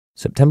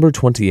September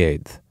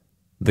 28th.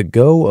 The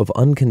Go of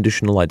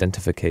Unconditional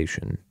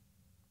Identification.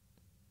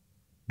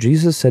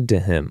 Jesus said to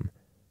him,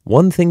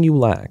 "One thing you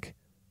lack.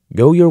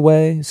 Go your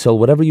way, sell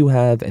whatever you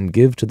have, and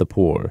give to the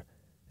poor.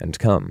 And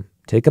come,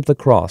 take up the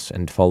cross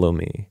and follow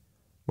me."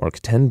 Mark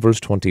 10, verse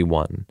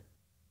 21.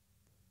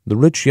 The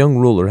rich young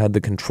ruler had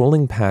the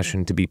controlling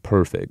passion to be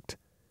perfect.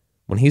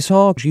 When he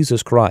saw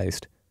Jesus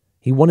Christ,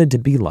 he wanted to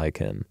be like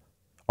him.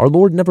 Our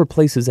Lord never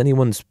places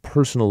anyone's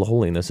personal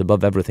holiness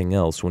above everything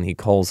else when he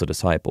calls a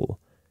disciple.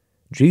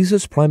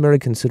 Jesus' primary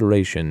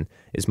consideration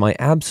is my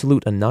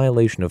absolute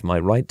annihilation of my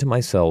right to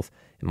myself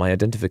and my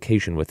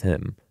identification with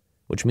him,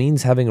 which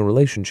means having a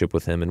relationship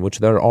with him in which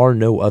there are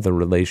no other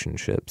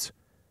relationships.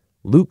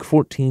 Luke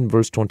 14,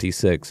 verse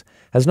 26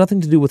 has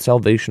nothing to do with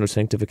salvation or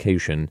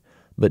sanctification,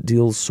 but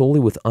deals solely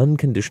with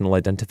unconditional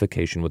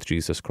identification with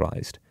Jesus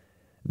Christ.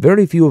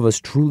 Very few of us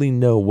truly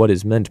know what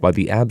is meant by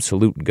the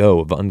absolute go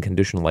of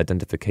unconditional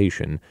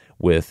identification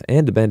with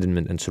and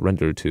abandonment and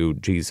surrender to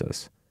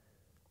Jesus.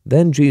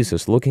 Then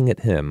Jesus, looking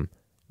at him,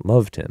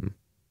 loved him.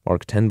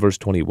 Mark 10, verse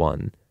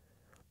 21.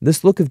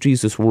 This look of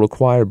Jesus will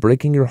require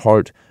breaking your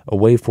heart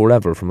away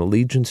forever from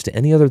allegiance to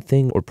any other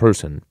thing or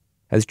person.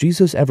 Has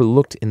Jesus ever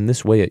looked in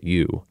this way at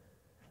you?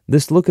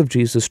 This look of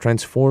Jesus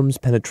transforms,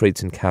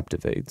 penetrates, and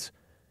captivates.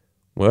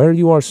 Where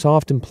you are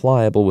soft and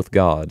pliable with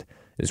God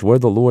is where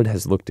the Lord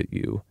has looked at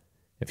you.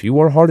 If you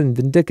are hard and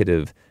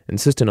vindictive,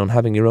 insistent on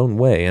having your own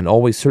way, and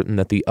always certain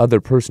that the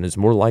other person is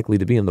more likely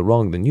to be in the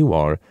wrong than you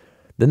are,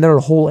 then there are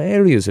whole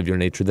areas of your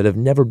nature that have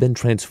never been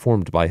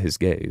transformed by his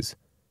gaze.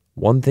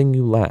 One thing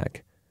you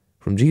lack.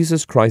 From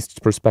Jesus Christ's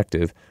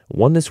perspective,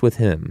 oneness with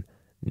him,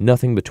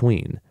 nothing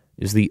between,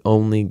 is the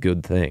only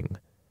good thing.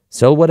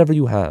 Sell whatever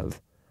you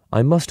have.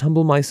 I must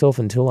humble myself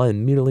until I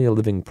am merely a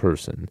living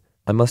person.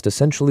 I must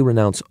essentially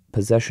renounce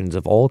possessions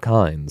of all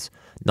kinds,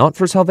 not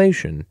for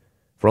salvation,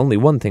 for only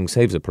one thing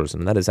saves a person,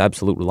 and that is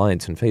absolute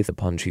reliance and faith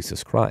upon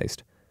Jesus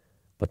Christ,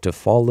 but to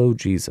follow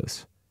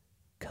Jesus.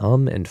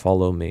 Come and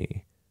follow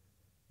me.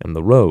 And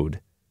the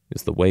road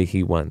is the way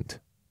he went.